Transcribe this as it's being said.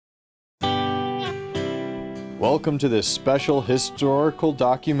Welcome to this special historical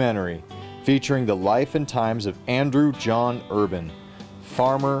documentary featuring the life and times of Andrew John Urban,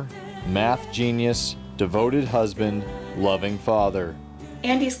 farmer, math genius, devoted husband, loving father.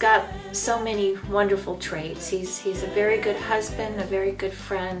 Andy's got so many wonderful traits. He's a very good husband, a very good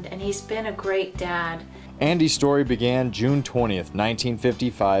friend, and he's been a great dad. Andy's story began June 20th,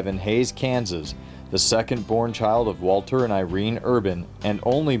 1955 in Hays, Kansas, the second-born child of Walter and Irene Urban, and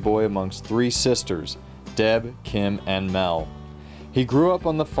only boy amongst three sisters, Deb, Kim, and Mel. He grew up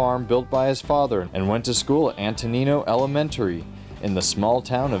on the farm built by his father and went to school at Antonino Elementary in the small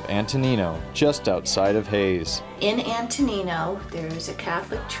town of Antonino, just outside of Hays. In Antonino, there's a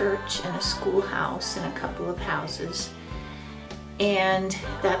Catholic church and a schoolhouse and a couple of houses. And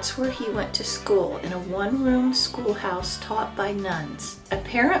that's where he went to school, in a one-room schoolhouse taught by nuns.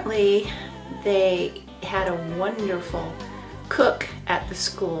 Apparently, they had a wonderful cook at the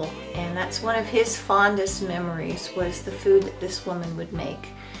school, and that's one of his fondest memories, was the food that this woman would make.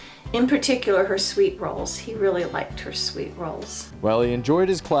 In particular, her sweet rolls. He really liked her sweet rolls. While he enjoyed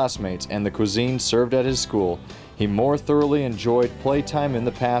his classmates and the cuisine served at his school, he more thoroughly enjoyed playtime in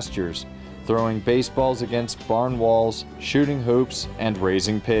the pastures, throwing baseballs against barn walls, shooting hoops, and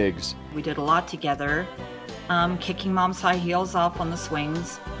raising pigs. We did a lot together, kicking Mom's high heels off on the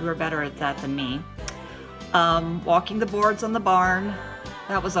swings. You were better at that than me. Walking the boards on the barn.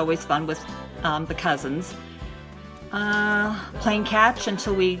 That was always fun with the cousins. Playing catch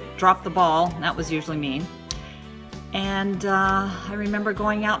until we dropped the ball. That was usually me. And I remember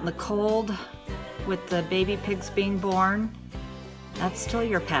going out in the cold with the baby pigs being born. That's still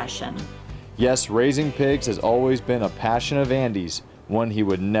your passion. Yes, raising pigs has always been a passion of Andy's, one he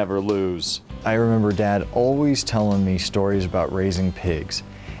would never lose. I remember Dad always telling me stories about raising pigs,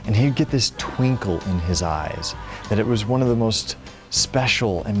 and he'd get this twinkle in his eyes that it was one of the most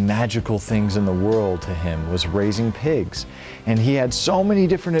special and magical things in the world to him was raising pigs. And he had so many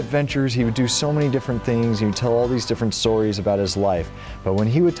different adventures, he would do so many different things, he would tell all these different stories about his life. But when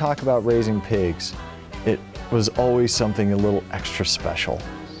he would talk about raising pigs, it was always something a little extra special.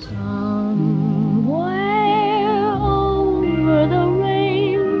 Somewhere over the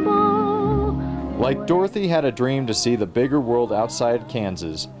rainbow. Like Dorothy had a dream to see the bigger world outside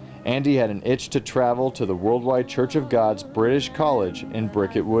Kansas, Andy had an itch to travel to the Worldwide Church of God's British College in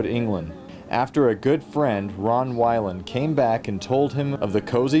Bricketwood, England. After a good friend, Ron Weiland, came back and told him of the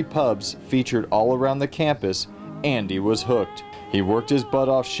cozy pubs featured all around the campus, Andy was hooked. He worked his butt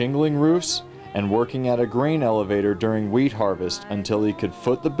off shingling roofs and working at a grain elevator during wheat harvest until he could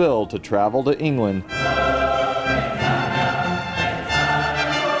foot the bill to travel to England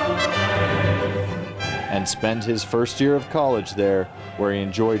and spend his first year of college there, where he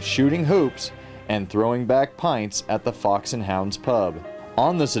enjoyed shooting hoops and throwing back pints at the Fox and Hounds pub.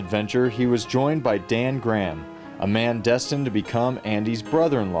 On this adventure, he was joined by Dan Graham, a man destined to become Andy's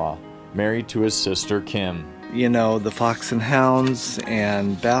brother-in-law, married to his sister Kim. You know, the Fox and Hounds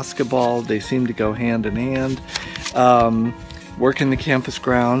and basketball, they seem to go hand in hand. Working the campus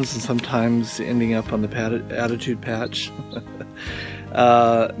grounds and sometimes ending up on the attitude patch.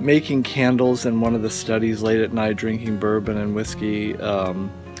 Making candles in one of the studies late at night, drinking bourbon and whiskey.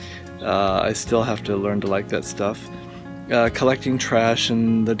 I still have to learn to like that stuff. Collecting trash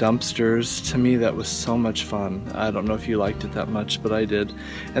in the dumpsters, to me that was so much fun. I don't know if you liked it that much, but I did.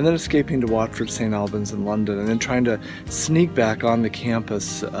 And then escaping to Watford, St. Albans, and London, and then trying to sneak back on the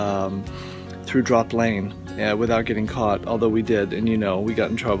campus through Drop Lane without getting caught, although we did, and you know, we got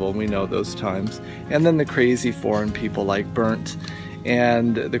in trouble, and we know those times. And then the crazy foreign people like Burnt,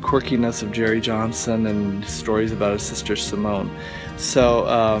 and the quirkiness of Jerry Johnson, and stories about his sister Simone.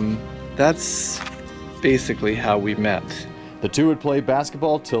 So that's basically how we met. The two would play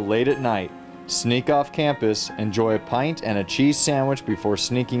basketball till late at night, sneak off campus, enjoy a pint and a cheese sandwich before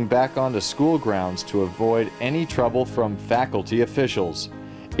sneaking back onto school grounds to avoid any trouble from faculty officials,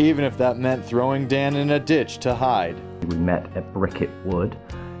 even if that meant throwing Dan in a ditch to hide. We met at Bricketwood,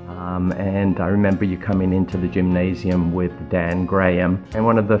 and I remember you coming into the gymnasium with Dan Graham, and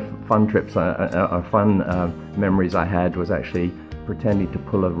one of the fun trips, memories I had was actually pretending to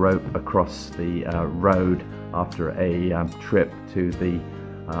pull a rope across the road after a trip to the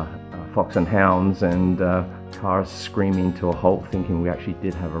Fox and Hounds, and cars screaming to a halt, thinking we actually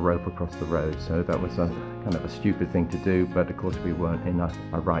did have a rope across the road. So that was a kind of a stupid thing to do, but of course we weren't in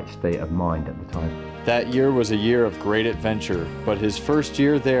a right state of mind at the time. That year was a year of great adventure, but his first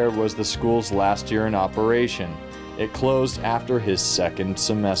year there was the school's last year in operation. It closed after his second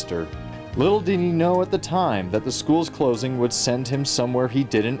semester. Little did he know at the time that the school's closing would send him somewhere he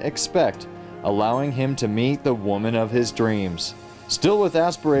didn't expect, allowing him to meet the woman of his dreams. Still with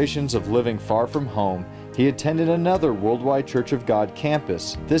aspirations of living far from home, he he attended another Worldwide Church of God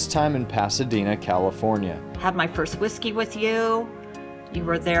campus, this time in Pasadena, California. Had my first whiskey with you. You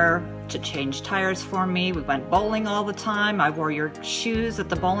were there to change tires for me. We went bowling all the time. I wore your shoes at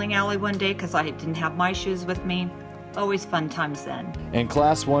the bowling alley one day because I didn't have my shoes with me. Always fun times then. In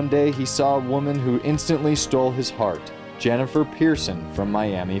class one day, he saw a woman who instantly stole his heart, Jennifer Pearson from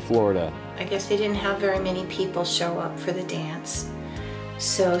Miami, Florida. I guess they didn't have very many people show up for the dance.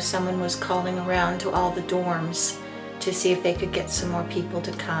 So someone was calling around to all the dorms to see if they could get some more people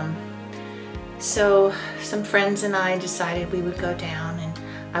to come. So some friends and I decided we would go down, and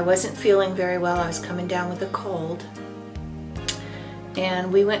I wasn't feeling very well. I was coming down with a cold.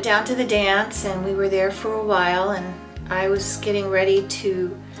 And we went down to the dance, and we were there for a while, and I was getting ready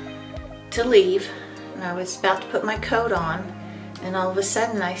to leave, and I was about to put my coat on, and all of a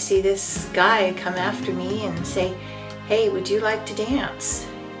sudden I see this guy come after me and say, "Hey, would you like to dance?"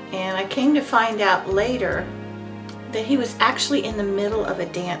 And I came to find out later that he was actually in the middle of a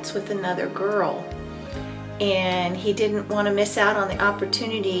dance with another girl, and he didn't want to miss out on the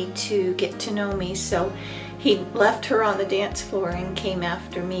opportunity to get to know me, so he left her on the dance floor and came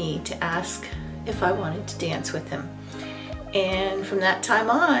after me to ask if I wanted to dance with him. And from that time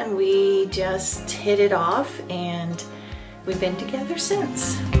on, we just hit it off, and we've been together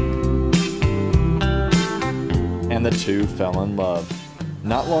since. And the two fell in love.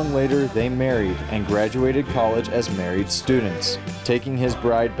 Not long later, they married and graduated college as married students. Taking his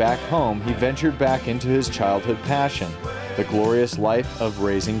bride back home, he ventured back into his childhood passion, the glorious life of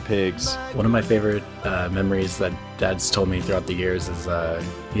raising pigs. One of my favorite memories that Dad's told me throughout the years is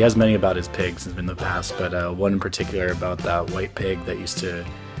he has many about his pigs in the past, but one in particular about that white pig that used to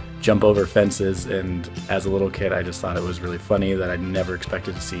jump over fences, and as a little kid I just thought it was really funny that I never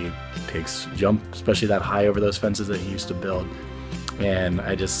expected to see pigs jump, especially that high over those fences that he used to build. And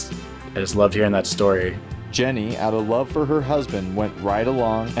I just loved hearing that story. Jenny, out of love for her husband, went right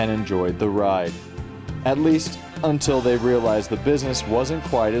along and enjoyed the ride. At least until they realized the business wasn't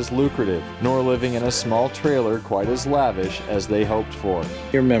quite as lucrative, nor living in a small trailer quite as lavish as they hoped for.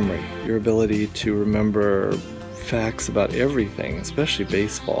 Your memory, your ability to remember facts about everything, especially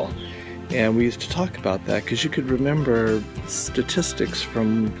baseball. And we used to talk about that because you could remember statistics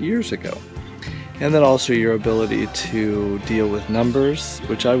from years ago. And then also your ability to deal with numbers,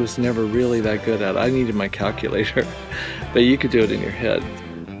 which I was never really that good at. I needed my calculator, but you could do it in your head.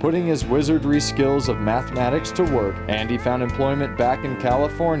 Putting his wizardry skills of mathematics to work, Andy found employment back in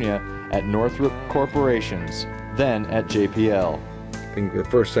California at Northrop Corporations, then at JPL. I think the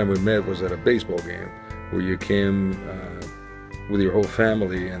first time we met was at a baseball game where you came with your whole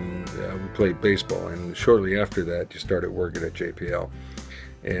family and we played baseball. And shortly after that, you started working at JPL.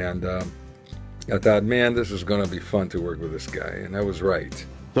 And I thought, man, this is going to be fun to work with this guy, and I was right.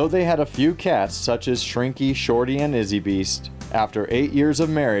 Though they had a few cats such as Shrinky, Shorty, and Izzy Beast, after 8 years of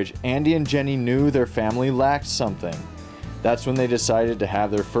marriage, Andy and Jenny knew their family lacked something. That's when they decided to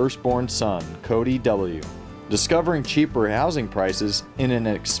have their firstborn son, Cody W. Discovering cheaper housing prices in an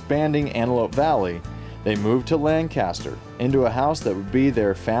expanding Antelope Valley, they moved to Lancaster, into a house that would be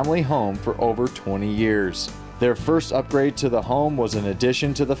their family home for over 20 years. Their first upgrade to the home was an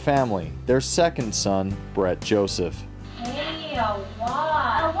addition to the family, their second son, Brett Joseph. Hey, a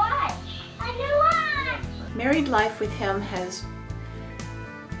watch. A watch. A new watch. Married life with him has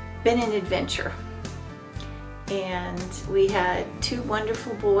been an adventure. And we had 2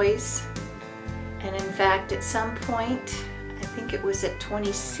 wonderful boys. And in fact, at some point, I think it was at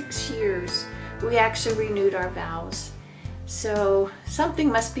 26 years, we actually renewed our vows. So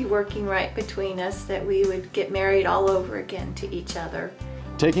something must be working right between us that we would get married all over again to each other.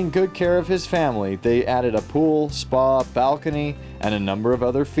 Taking good care of his family, they added a pool, spa, balcony, and a number of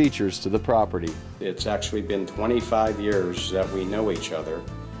other features to the property. It's actually been 25 years that we know each other.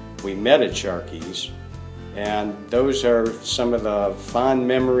 We met at Sharkey's, and those are some of the fond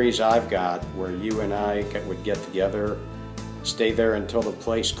memories I've got where you and I would get together, stay there until the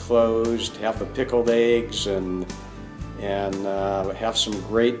place closed, have the pickled eggs, and have some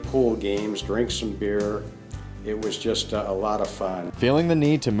great pool games, drink some beer. It was just a lot of fun. Feeling the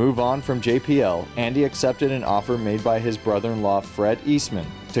need to move on from JPL, Andy accepted an offer made by his brother-in-law Fred Eastman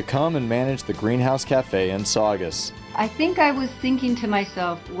to come and manage the Greenhouse Cafe in Saugus. I think I was thinking to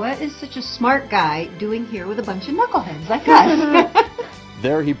myself, what is such a smart guy doing here with a bunch of knuckleheads like us?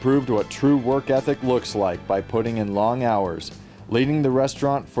 There he proved what true work ethic looks like by putting in long hours, leading the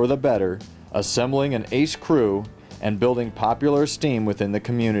restaurant for the better, assembling an ace crew, and building popular esteem within the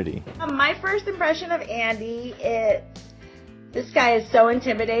community. My first impression of Andy is, this guy is so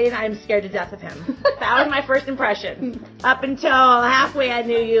intimidating, I'm scared to death of him. That was my first impression. Up until halfway I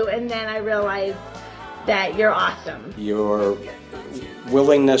knew you, and then I realized that you're awesome. Your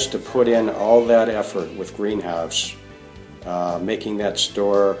willingness to put in all that effort with Greenhouse, making that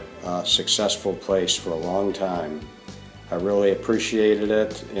store a successful place for a long time. I really appreciated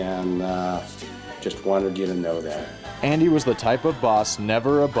it, and just wanted you to know that. Andy was the type of boss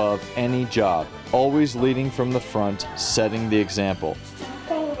never above any job, always leading from the front, setting the example.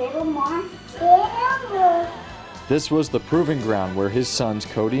 This was the proving ground where his sons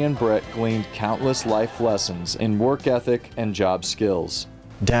Cody and Brett gleaned countless life lessons in work ethic and job skills.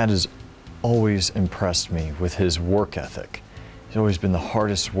 Dad has always impressed me with his work ethic. He's always been the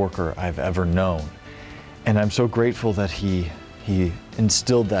hardest worker I've ever known. And I'm so grateful that he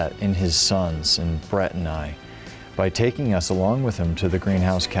instilled that in his sons and Brett and I by taking us along with him to the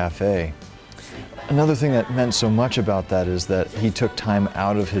Greenhouse Cafe. Another thing that meant so much about that is that he took time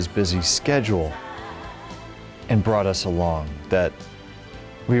out of his busy schedule and brought us along, that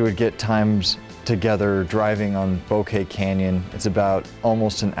we would get times together driving on Bouquet Canyon. It's about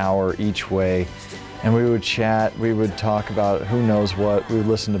almost an hour each way, and we would chat, we would talk about who knows what, we would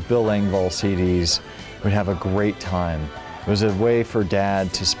listen to Bill Engvall CDs, we'd have a great time. It was a way for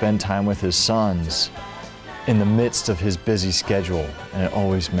Dad to spend time with his sons in the midst of his busy schedule, and it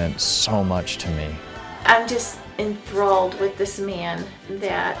always meant so much to me. I'm just enthralled with this man,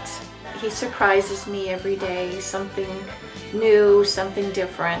 that he surprises me every day, something new, something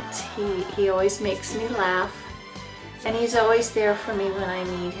different. He always makes me laugh, and he's always there for me when I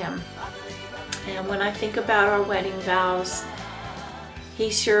need him. And when I think about our wedding vows, he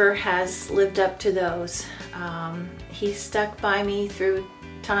sure has lived up to those. He stuck by me through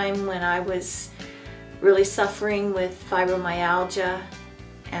time when I was really suffering with fibromyalgia,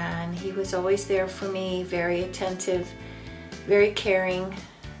 and he was always there for me, very attentive, very caring,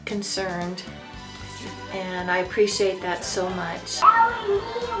 concerned, and I appreciate that so much.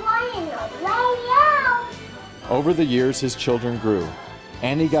 Over the years, his children grew.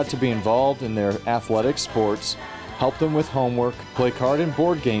 Andy got to be involved in their athletic sports, help them with homework, play card and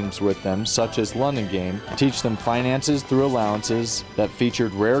board games with them, such as London Game, teach them finances through allowances that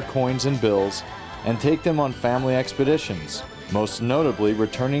featured rare coins and bills, and take them on family expeditions, most notably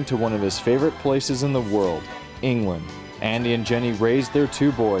returning to one of his favorite places in the world, England. Andy and Jenny raised their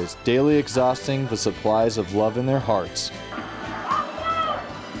two boys, daily exhausting the supplies of love in their hearts.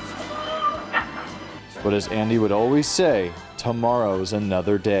 But as Andy would always say, tomorrow's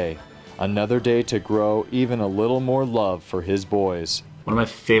another day to grow even a little more love for his boys. One of my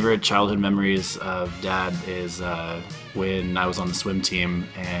favorite childhood memories of Dad is when I was on the swim team,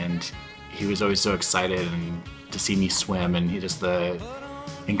 and he was always so excited and to see me swim, and the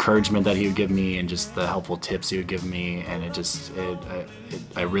encouragement that he would give me and just the helpful tips he would give me, and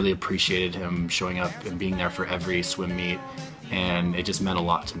I really appreciated him showing up and being there for every swim meet, and it just meant a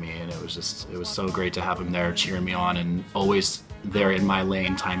lot to me, and it was so great to have him there cheering me on and always there in my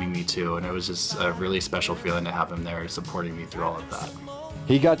lane timing me too, and it was just a really special feeling to have him there supporting me through all of that.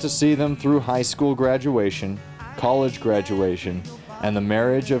 He got to see them through high school graduation, college graduation, and the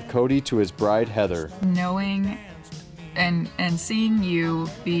marriage of Cody to his bride Heather. Knowing and seeing you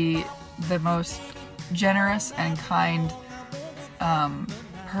be the most generous and kind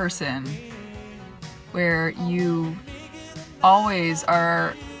person, where you always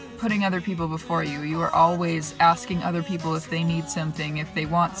are putting other people before you. You are always asking other people if they need something, if they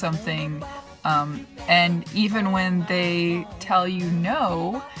want something, and even when they tell you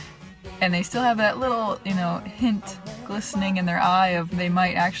no, and they still have that little, hint glistening in their eye of they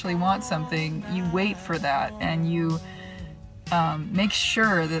might actually want something, you wait for that, and you make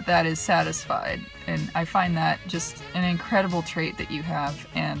sure that that is satisfied. And I find that just an incredible trait that you have,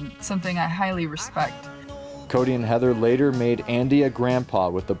 and something I highly respect. Cody and Heather later made Andy a grandpa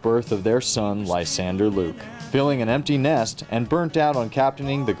with the birth of their son, Lysander Luke. Feeling an empty nest and burnt out on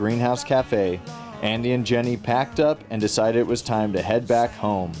captaining the Greenhouse Cafe, Andy and Jenny packed up and decided it was time to head back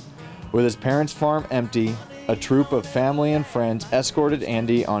home. With his parents' farm empty, a troop of family and friends escorted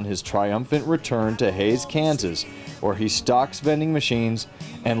Andy on his triumphant return to Hays, Kansas, where he stocks vending machines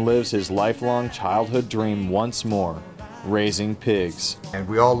and lives his lifelong childhood dream once more, raising pigs. And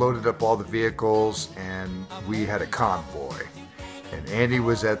we all loaded up all the vehicles, and we had a convoy. And Andy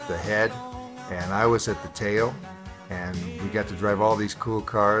was at the head, and I was at the tail, and we got to drive all these cool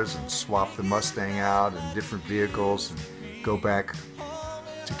cars and swap the Mustang out and different vehicles and go back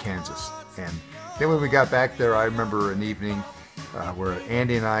to Kansas. And then when we got back there, I remember an evening where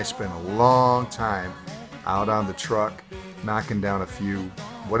Andy and I spent a long time out on the truck, knocking down a few,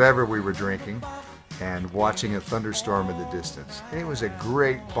 whatever we were drinking, and watching a thunderstorm in the distance. And it was a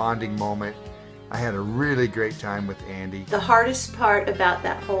great bonding moment. I had a really great time with Andy. The hardest part about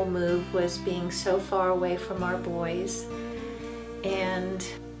that whole move was being so far away from our boys. And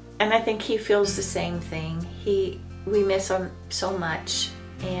I think he feels the same thing. We miss him so much,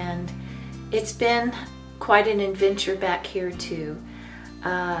 and it's been quite an adventure back here too.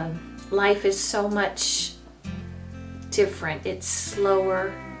 Life is so much different. It's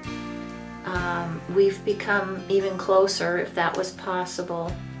slower. We've become even closer, if that was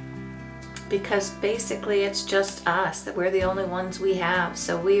possible, because basically it's just us, that we're the only ones we have.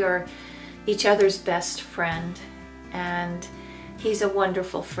 So we are each other's best friend, and he's a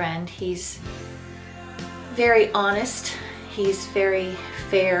wonderful friend. He's very honest, he's very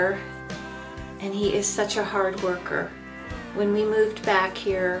fair, and he is such a hard worker. When we moved back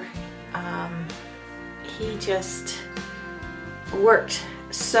here, he just worked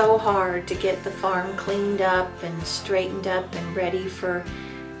so hard to get the farm cleaned up and straightened up and ready for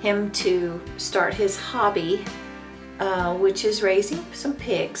him to start his hobby, which is raising some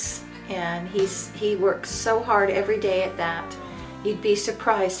pigs. And he works so hard every day at that. You'd be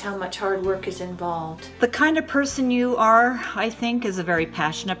surprised how much hard work is involved. The kind of person you are, I think, is a very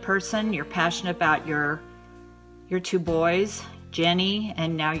passionate person. You're passionate about your two boys, Jenny,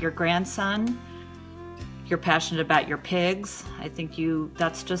 and now your grandson. You're passionate about your pigs. I think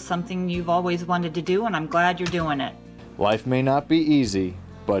that's just something you've always wanted to do, and I'm glad you're doing it. Life may not be easy,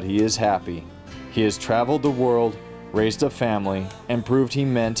 but he is happy. He has traveled the world, raised a family, and proved he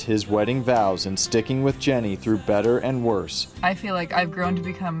meant his wedding vows in sticking with Jenny through better and worse. I feel like I've grown to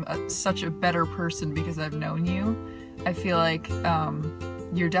become such a better person because I've known you. I feel like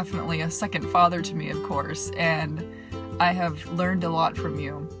you're definitely a second father to me, of course, and I have learned a lot from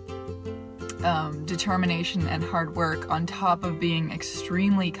you. Determination and hard work, on top of being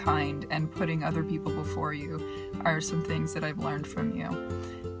extremely kind and putting other people before you, are some things that I've learned from you.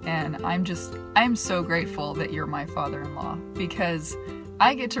 And I'm so grateful that you're my father-in-law, because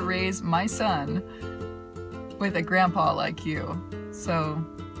I get to raise my son with a grandpa like you. So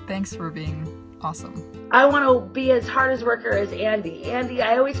thanks for being awesome. I want to be as hard as worker as Andy. Andy,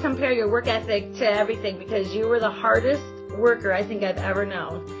 I always compare your work ethic to everything, because you were the hardest worker I think I've ever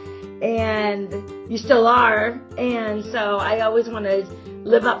known. And you still are. And so I always want to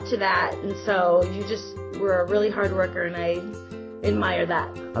live up to that. And so you just were a really hard worker, and I admire that.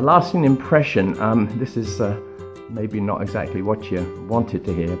 A lasting impression, this is maybe not exactly what you wanted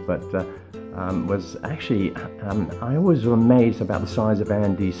to hear, but was actually, I was amazed about the size of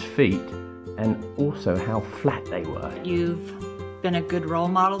Andy's feet and also how flat they were. You've been a good role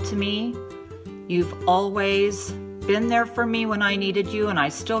model to me. You've always been there for me when I needed you, and I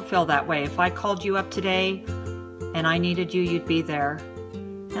still feel that way. If I called you up today and I needed you, you'd be there.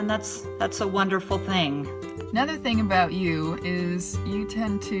 And that's a wonderful thing. Another thing about you is you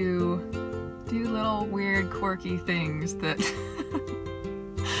tend to do little weird quirky things that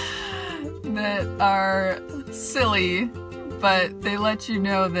that are silly, but they let you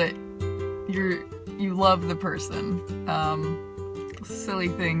know that you love the person. Silly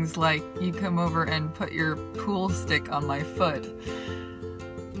things like you come over and put your pool stick on my foot,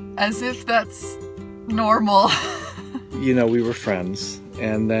 as if that's normal. You know, we were friends,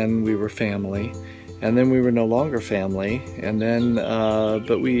 and then we were family, and then we were no longer family, and then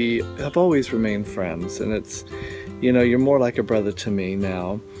but we have always remained friends. And it's, you know, you're more like a brother to me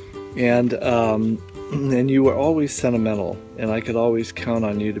now. And you were always sentimental, and I could always count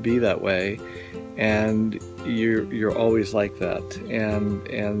on you to be that way. And you're always like that,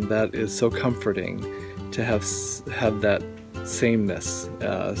 and that is so comforting to have that sameness.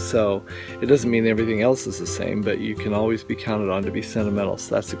 So it doesn't mean everything else is the same, but you can always be counted on to be sentimental,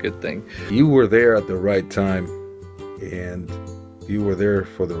 so that's a good thing. You were there at the right time, and you were there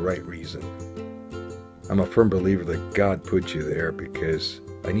for the right reason. I'm a firm believer that God put you there because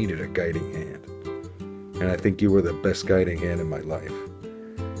I needed a guiding hand, and I think you were the best guiding hand in my life,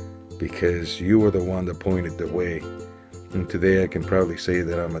 because you were the one that pointed the way. And today I can proudly say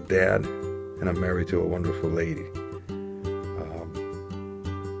that I'm a dad, and I'm married to a wonderful lady.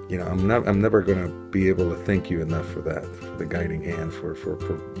 You know, I'm never going to be able to thank you enough for that, for the guiding hand, for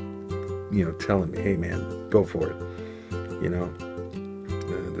you know, telling me, hey man, go for it. You know,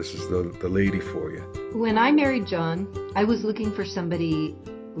 this is the lady for you. When I married John, I was looking for somebody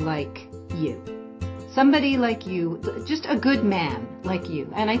like you. Somebody like you, just a good man like you.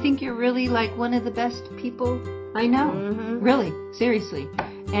 And I think you're really like one of the best people I know. Really, seriously.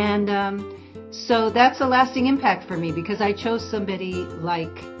 And so that's a lasting impact for me, because I chose somebody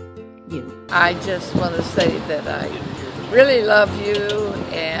like you. I just want to say that I really love you,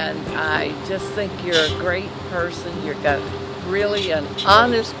 and I just think you're a great person. You're really an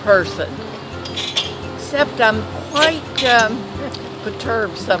honest person, except I'm quite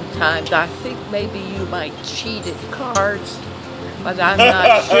perturbed sometimes. I think maybe you might cheat at cards, but I'm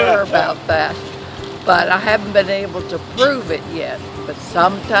not sure about that. But I haven't been able to prove it yet. But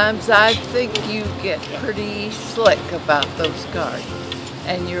sometimes I think you get pretty slick about those cards.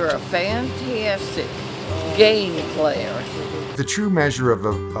 And you're a fantastic game player. The true measure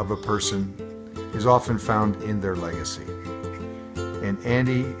of a person is often found in their legacy. And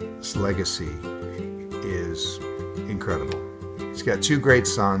Andy's legacy is incredible. He's got 2 great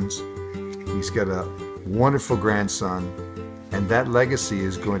sons. He's got a wonderful grandson. And that legacy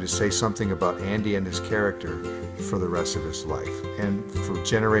is going to say something about Andy and his character for the rest of his life and for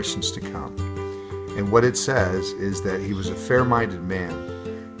generations to come. And what it says is that he was a fair-minded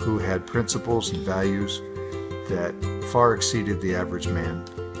man who had principles and values that far exceeded the average man.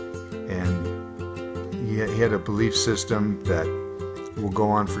 And he had a belief system that will go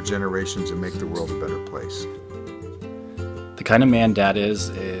on for generations and make the world a better place. The kind of man Dad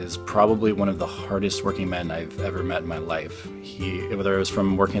is probably one of the hardest working men I've ever met in my life. Whether it was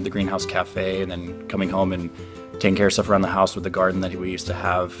from working at the Greenhouse Cafe and then coming home and taking care of stuff around the house with the garden that we used to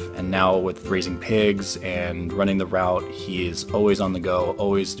have, and now with raising pigs and running the route, he is always on the go,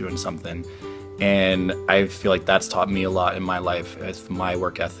 always doing something. And I feel like that's taught me a lot in my life with my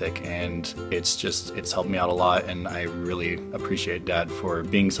work ethic, and it's helped me out a lot, and I really appreciate Dad for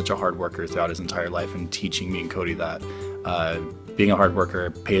being such a hard worker throughout his entire life and teaching me and Cody that being a hard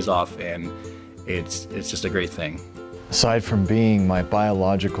worker pays off, and it's just a great thing. Aside from being my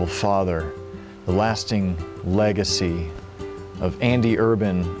biological father, the lasting legacy of Andy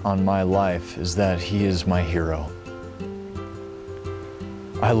Urban on my life is that he is my hero.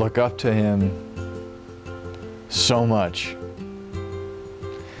 I look up to him so much.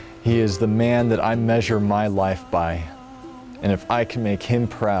 He is the man that I measure my life by, and if I can make him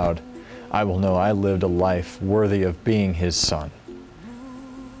proud, I will know I lived a life worthy of being his son.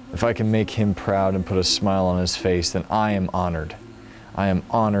 If I can make him proud and put a smile on his face, then I am honored. I am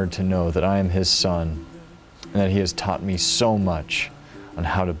honored to know that I am his son and that he has taught me so much on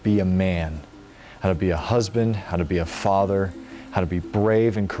how to be a man, how to be a husband, how to be a father, how to be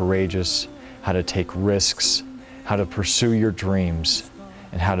brave and courageous, how to take risks, how to pursue your dreams,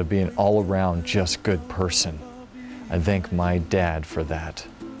 and how to be an all-around just good person. I thank my dad for that.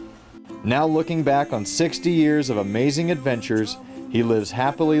 Now looking back on 60 years of amazing adventures, he lives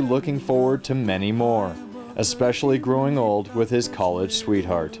happily looking forward to many more, especially growing old with his college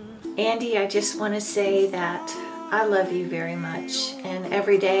sweetheart. Andy, I just want to say that I love you very much, and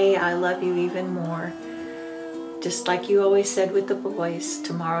every day I love you even more. Just like you always said with the boys,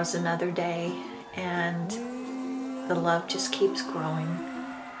 tomorrow's another day, and the love just keeps growing.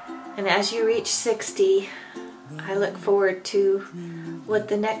 And as you reach 60, I look forward to what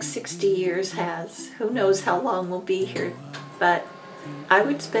the next 60 years has. Who knows how long we'll be here, but I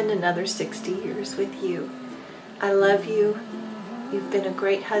would spend another 60 years with you. I love you. You've been a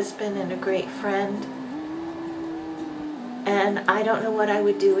great husband and a great friend, and I don't know what I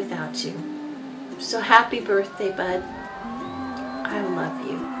would do without you. So happy birthday, bud. I love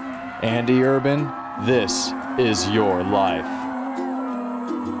you. Andy Urban, this is your life.